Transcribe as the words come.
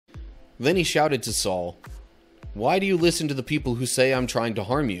Then he shouted to Saul, "Why do you listen to the people who say I'm trying to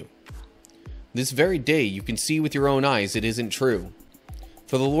harm you? This very day you can see with your own eyes it isn't true.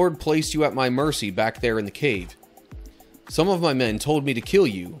 For the Lord placed you at my mercy back there in the cave. Some of my men told me to kill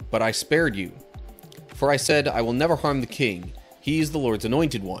you, but I spared you. For I said, I will never harm the king. He is the Lord's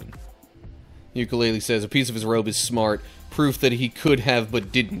anointed one." Ukulele says a piece of his robe is smart, proof that he could have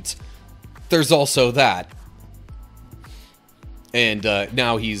but didn't. There's also that. And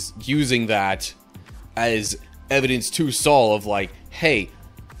now he's using that as evidence to Saul of like, hey,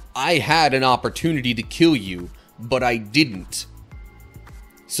 I had an opportunity to kill you, but I didn't.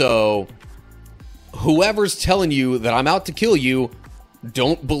 So, whoever's telling you that I'm out to kill you,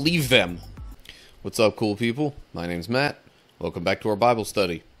 don't believe them. What's up, cool people? My name's Matt. Welcome back to our Bible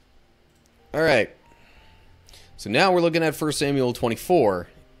study. Alright. So now we're looking at 1 Samuel 24.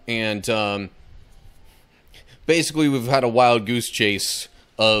 And, basically we've had a wild goose chase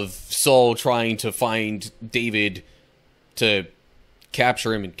of Saul trying to find David to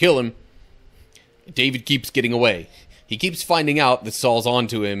capture him and kill him. David keeps getting away. He keeps finding out that Saul's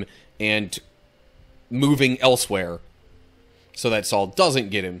onto him and moving elsewhere so that Saul doesn't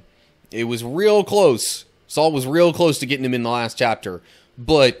get him. It was real close. Saul was real close to getting him in the last chapter,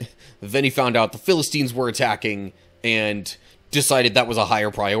 but then he found out the Philistines were attacking and decided that was a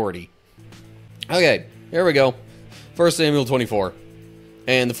higher priority. Okay, here we go. 1 Samuel 24.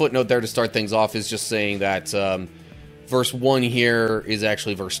 And the footnote there to start things off is just saying that verse 1 here is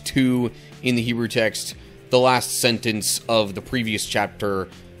actually verse 2 in the Hebrew text. The last sentence of the previous chapter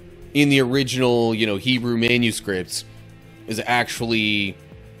in the original, Hebrew manuscripts is actually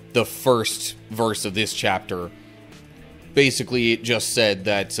the first verse of this chapter. Basically, it just said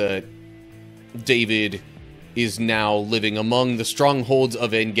that David is now living among the strongholds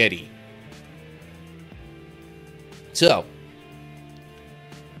of En-Gedi. So,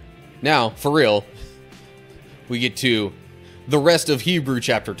 now, for real, we get to the rest of Hebrew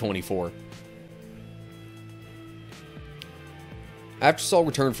chapter 24. After Saul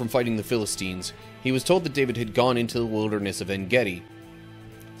returned from fighting the Philistines, he was told that David had gone into the wilderness of En-Gedi.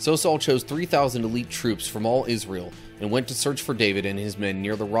 So Saul chose 3,000 elite troops from all Israel and went to search for David and his men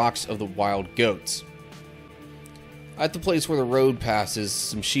near the rocks of the wild goats. At the place where the road passes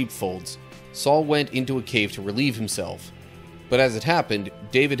some sheepfolds, Saul went into a cave to relieve himself. But as it happened,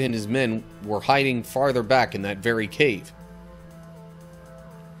 David and his men were hiding farther back in that very cave.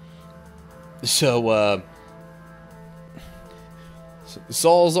 So,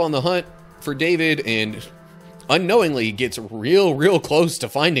 Saul's on the hunt for David and unknowingly gets real close to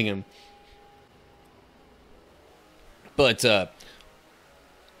finding him. But,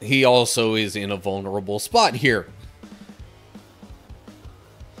 he also is in a vulnerable spot here.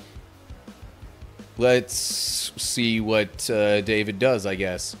 Let's see what David does, I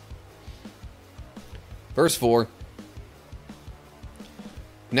guess. Verse 4.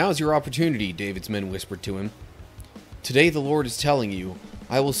 "Now is your opportunity," David's men whispered to him. "Today the Lord is telling you,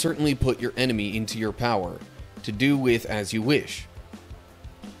 I will certainly put your enemy into your power, to do with as you wish."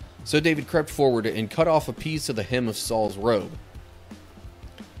 So David crept forward and cut off a piece of the hem of Saul's robe.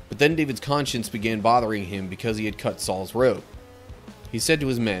 But then David's conscience began bothering him because he had cut Saul's robe. He said to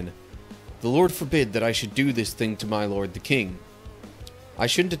his men, "The Lord forbid that I should do this thing to my lord the king. I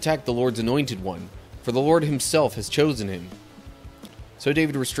shouldn't attack the Lord's anointed one, for the Lord himself has chosen him." So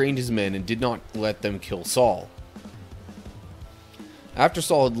David restrained his men and did not let them kill Saul. After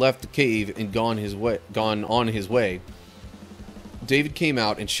Saul had left the cave and gone on his way, David came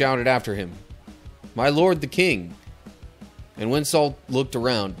out and shouted after him, "My lord the king!" And when Saul looked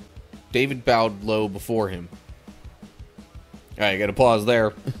around, David bowed low before him. Alright, gotta pause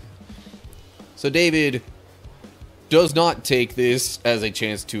there. So David does not take this as a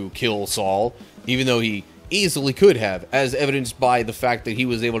chance to kill Saul, even though he easily could have, as evidenced by the fact that he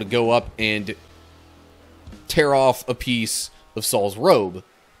was able to go up and tear off a piece of Saul's robe.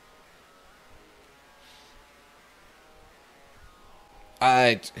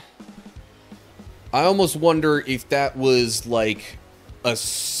 I almost wonder if that was like a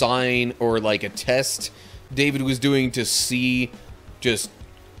sign or like a test David was doing to see just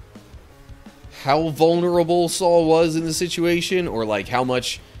how vulnerable Saul was in the situation, or like how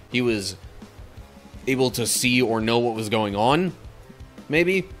much he was able to see or know what was going on,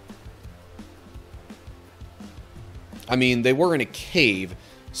 maybe. I mean, they were in a cave,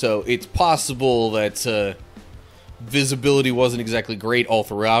 so it's possible that visibility wasn't exactly great all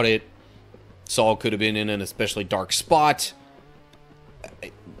throughout it. Saul could have been in an especially dark spot.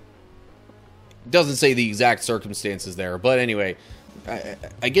 It doesn't say the exact circumstances there, but anyway,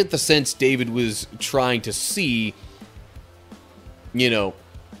 I get the sense David was trying to see,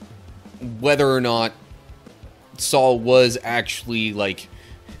 whether or not Saul was actually, like,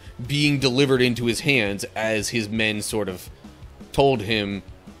 being delivered into his hands as his men sort of told him.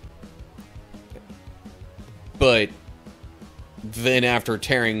 But then after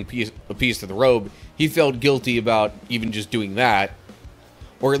tearing a piece of the robe, he felt guilty about even just doing that.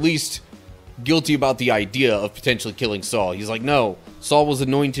 Or at least guilty about the idea of potentially killing Saul. He's like, no, Saul was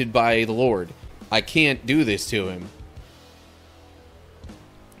anointed by the Lord. I can't do this to him.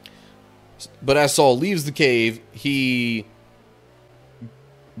 But as Saul leaves the cave, he,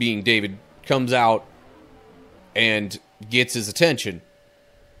 being David, comes out and gets his attention.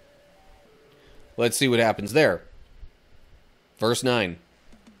 Let's see what happens there. Verse 9.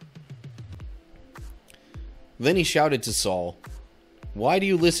 Then he shouted to Saul, "Why do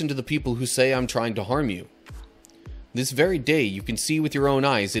you listen to the people who say I'm trying to harm you? This very day you can see with your own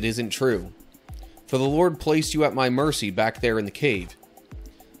eyes it isn't true. For the Lord placed you at my mercy back there in the cave.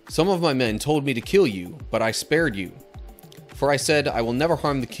 Some of my men told me to kill you, but I spared you. For I said, I will never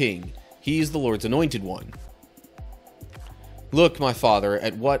harm the king. He is the Lord's anointed one. Look, my father,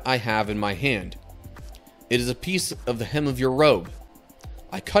 at what I have in my hand. It is a piece of the hem of your robe.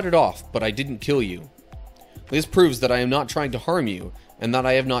 I cut it off, but I didn't kill you. This proves that I am not trying to harm you, and that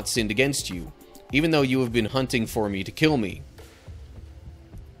I have not sinned against you, even though you have been hunting for me to kill me."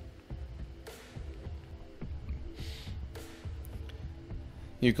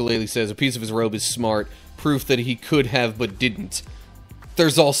 Ukulele says, a piece of his robe is smart, proof that he could have but didn't.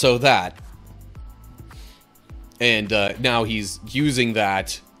 There's also that. And now he's using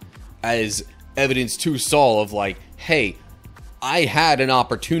that as evidence to Saul of like, hey, I had an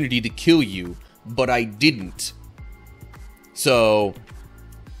opportunity to kill you, but I didn't. So,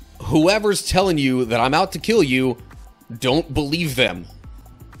 whoever's telling you that I'm out to kill you, don't believe them.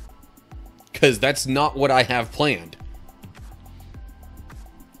 Because that's not what I have planned.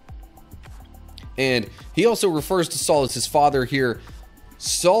 And he also refers to Saul as his father here.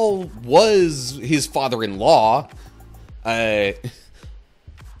 Saul was his father-in-law. I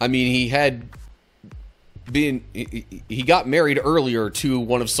mean, he got married earlier to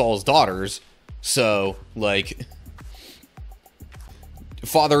one of Saul's daughters. So, like,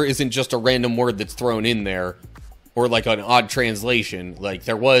 father isn't just a random word that's thrown in there, or like an odd translation. Like,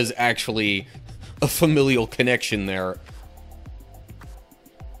 there was actually a familial connection there.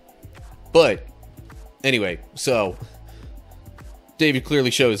 But anyway, so David clearly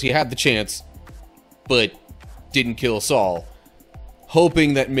shows he had the chance, but didn't kill Saul,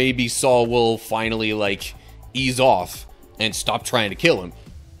 hoping that maybe Saul will finally, like, ease off and stop trying to kill him.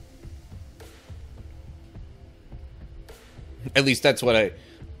 At least that's what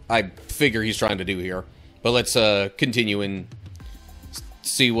I figure he's trying to do here. But let's continue and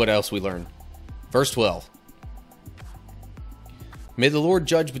see what else we learn. Verse 12. May the Lord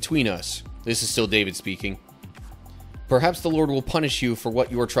judge between us. This is still David speaking. Perhaps the Lord will punish you for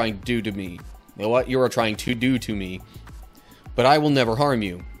what you are trying to do to me. But I will never harm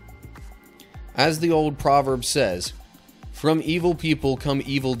you. As the old proverb says, from evil people come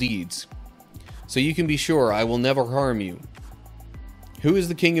evil deeds. So you can be sure I will never harm you. Who is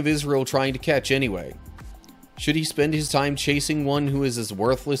the king of Israel trying to catch anyway? Should he spend his time chasing one who is as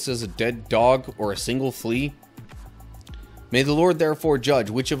worthless as a dead dog or a single flea? May the Lord therefore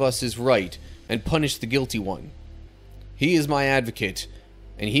judge which of us is right and punish the guilty one. He is my advocate,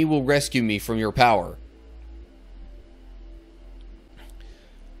 and he will rescue me from your power.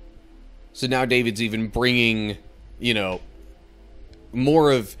 So now David's even bringing,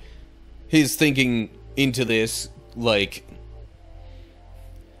 more of his thinking into this, like,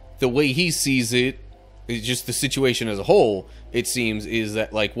 the way he sees it, is just the situation as a whole, it seems, is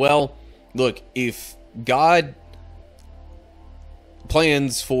that, like, well, look, if God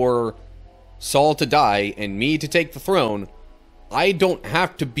plans for Saul to die and me to take the throne, I don't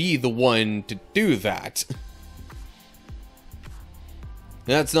have to be the one to do that.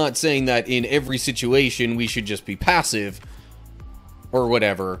 That's not saying that in every situation we should just be passive or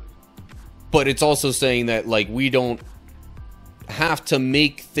whatever, but it's also saying that, like, we don't have to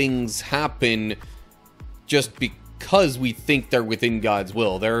make things happen just because we think they're within God's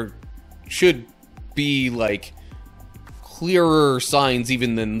will. There should be, like, clearer signs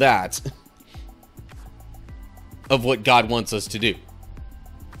even than that of what God wants us to do.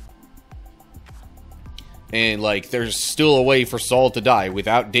 And, like, there's still a way for Saul to die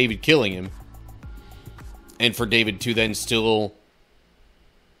without David killing him, and for David to then still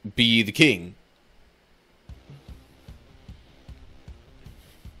be the king.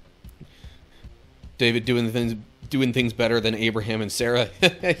 David doing things better than Abraham and Sarah.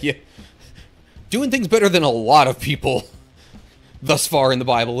 Yeah. Doing things better than a lot of people. thus far in the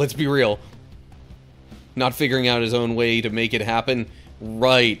Bible, let's be real. Not figuring out his own way to make it happen.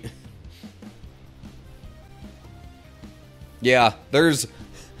 Right. Yeah, there's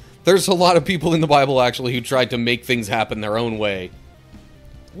a lot of people in the Bible, actually, who tried to make things happen their own way.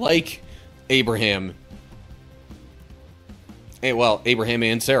 Like Abraham. Hey, well, Abraham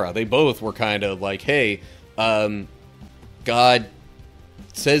and Sarah. They both were kind of like, hey, God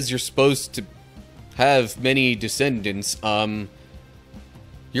says you're supposed to have many descendants.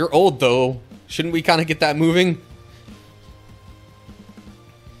 You're old, though. Shouldn't we kind of get that moving?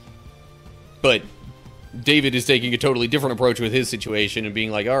 But David is taking a totally different approach with his situation and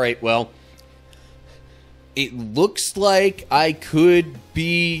being like, alright, well, it looks like I could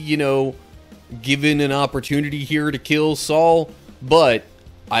be, you know, given an opportunity here to kill Saul, but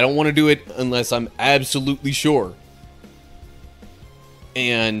I don't want to do it unless I'm absolutely sure.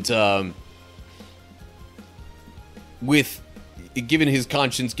 And, with, given his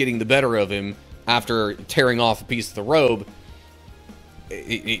conscience getting the better of him after tearing off a piece of the robe,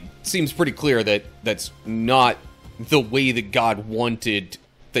 it seems pretty clear that that's not the way that God wanted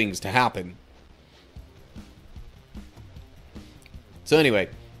things to happen. So anyway,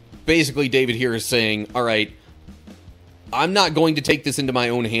 basically David here is saying, alright, I'm not going to take this into my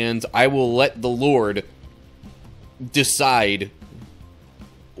own hands. I will let the Lord decide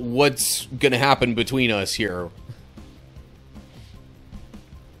what's going to happen between us here.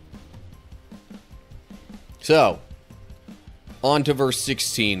 So, on to verse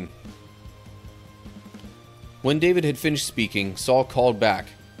 16. When David had finished speaking, Saul called back,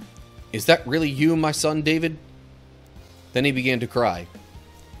 "Is that really you, my son David?" Then he began to cry.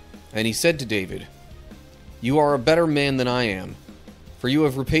 And he said to David, "You are a better man than I am, for you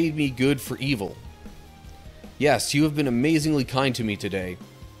have repaid me good for evil. Yes, you have been amazingly kind to me today.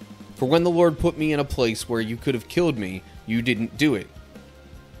 For when the Lord put me in a place where you could have killed me, you didn't do it.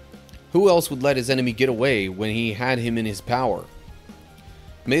 Who else would let his enemy get away when he had him in his power?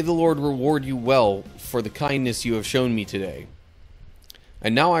 May the Lord reward you well for the kindness you have shown me today.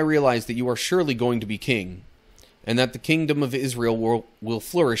 And now I realize that you are surely going to be king, and that the kingdom of Israel will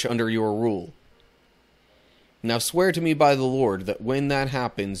flourish under your rule. Now swear to me by the Lord that when that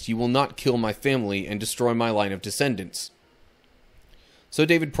happens, you will not kill my family and destroy my line of descendants." So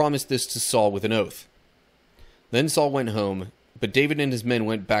David promised this to Saul with an oath. Then Saul went home, but David and his men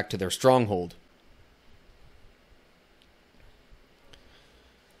went back to their stronghold.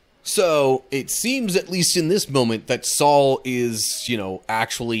 So, it seems, at least in this moment, that Saul is, you know,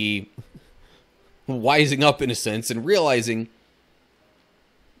 actually wising up in a sense and realizing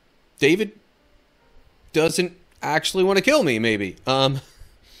David doesn't actually want to kill me, maybe.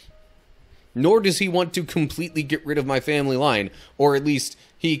 Nor does he want to completely get rid of my family line. Or at least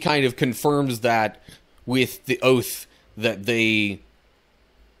he kind of confirms that with the oath that they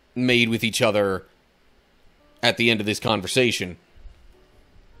made with each other at the end of this conversation.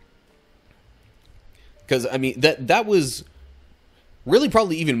 Because, I mean, that was really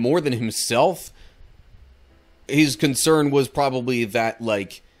probably even more than himself. His concern was probably that,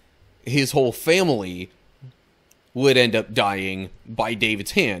 like, his whole family would end up dying by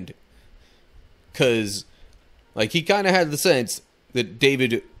David's hand. Because, like, he kind of had the sense that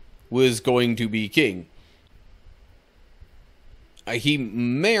David was going to be king. He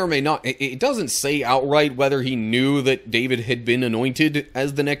may or may not... It doesn't say outright whether he knew that David had been anointed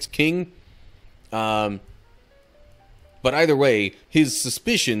as the next king. But either way, his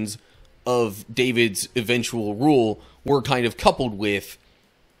suspicions of David's eventual rule were kind of coupled with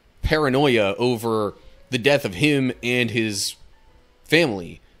paranoia over the death of him and his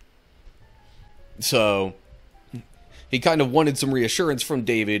family. So, he kind of wanted some reassurance from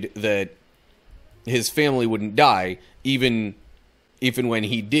David that his family wouldn't die, even when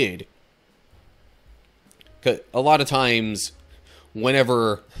he did. 'Cause a lot of times,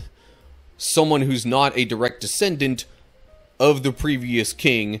 whenever someone who's not a direct descendant of the previous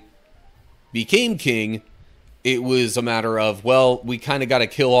king became king, it was a matter of, well, we kind of got to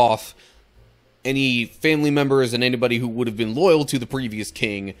kill off any family members and anybody who would have been loyal to the previous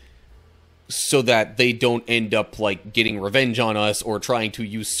king so that they don't end up, like, getting revenge on us or trying to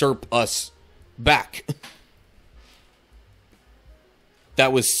usurp us back.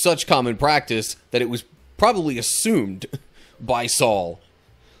 That was such common practice that it was probably assumed by Saul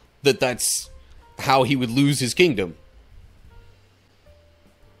that that's how he would lose his kingdom.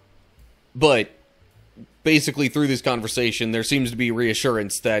 But basically through this conversation, there seems to be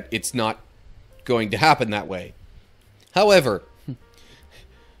reassurance that it's not going to happen that way. However,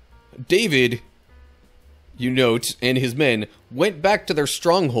 David, you note, and his men went back to their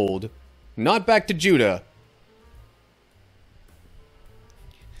stronghold, not back to Judah,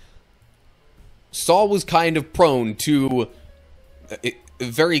 Saul was kind of prone to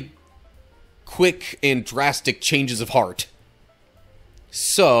very quick and drastic changes of heart.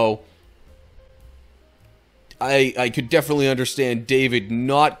 So, I could definitely understand David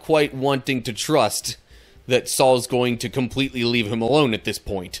not quite wanting to trust that Saul's going to completely leave him alone at this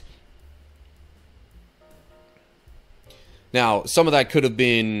point. Now, some of that could have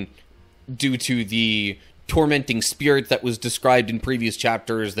been due to the tormenting spirit that was described in previous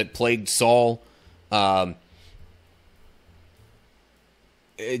chapters that plagued Saul. We're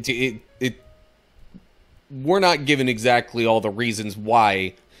not given exactly all the reasons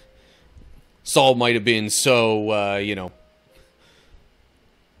why Saul might have been so,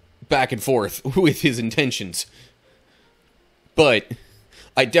 back and forth with his intentions. But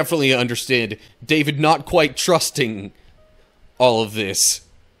I definitely understand David not quite trusting all of this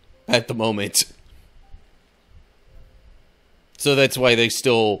at the moment. So that's why they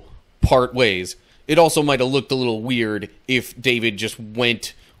still part ways. It also might have looked a little weird if David just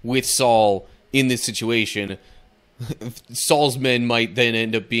went with Saul in this situation. Saul's men might then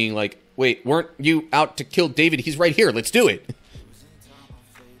end up being like, wait, weren't you out to kill David? He's right here, let's do it.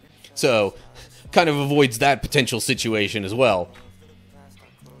 So, kind of avoids that potential situation as well.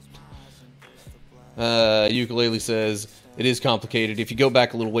 Ukulele says, it is complicated. If you go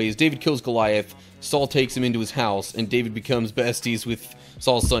back a little ways, David kills Goliath, Saul takes him into his house, and David becomes besties with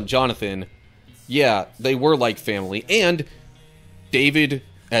Saul's son Jonathan. Yeah, they were like family. And David,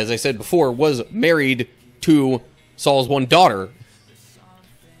 as I said before, was married to Saul's one daughter.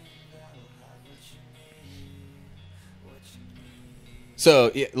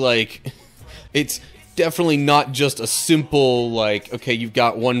 So, like, it's definitely not just a simple, like, okay, you've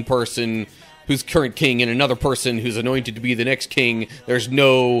got one person who's current king and another person who's anointed to be the next king. There's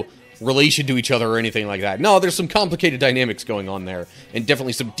no relation to each other or anything like that. No, there's some complicated dynamics going on there, and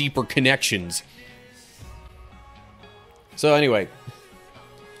definitely some deeper connections. So anyway,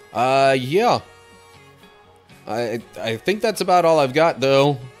 yeah. I think that's about all I've got,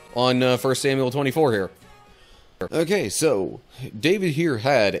 though, on 1 Samuel 24 here. Okay, so, David here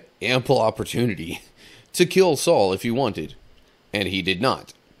had ample opportunity to kill Saul if he wanted, and he did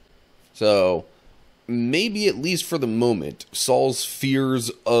not. So, maybe at least for the moment, Saul's fears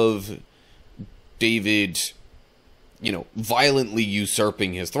of David, violently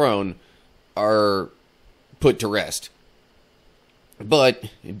usurping his throne are put to rest. But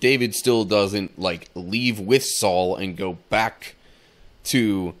David still doesn't, leave with Saul and go back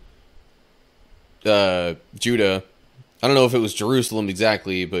to Judah. I don't know if it was Jerusalem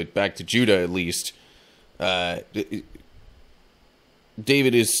exactly, but back to Judah at least. David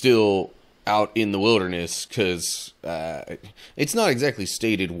is still out in the wilderness because it's not exactly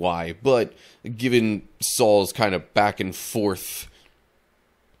stated why, but given Saul's kind of back and forth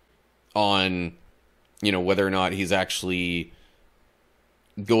on, whether or not he's actually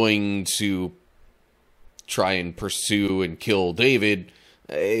going to try and pursue and kill David,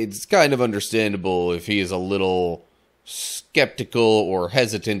 it's kind of understandable if he is a little skeptical or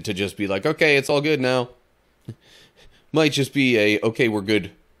hesitant to just be like, okay, it's all good now. Might just be okay, we're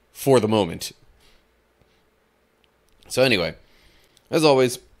good for the moment. So anyway, as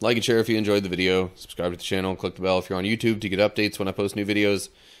always, like and share if you enjoyed the video, subscribe to the channel, click the bell if you're on YouTube to get updates when I post new videos.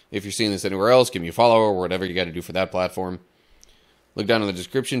 If you're seeing this anywhere else, give me a follow or whatever you got to do for that platform. Look down in the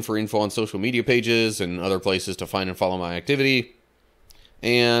description for info on social media pages and other places to find and follow my activity.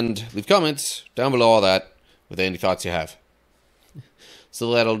 And leave comments down below all that with any thoughts you have.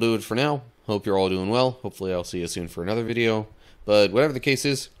 So that'll do it for now. Hope you're all doing well. Hopefully I'll see you soon for another video. But whatever the case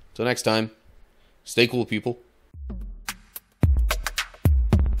is, till next time, stay cool, people.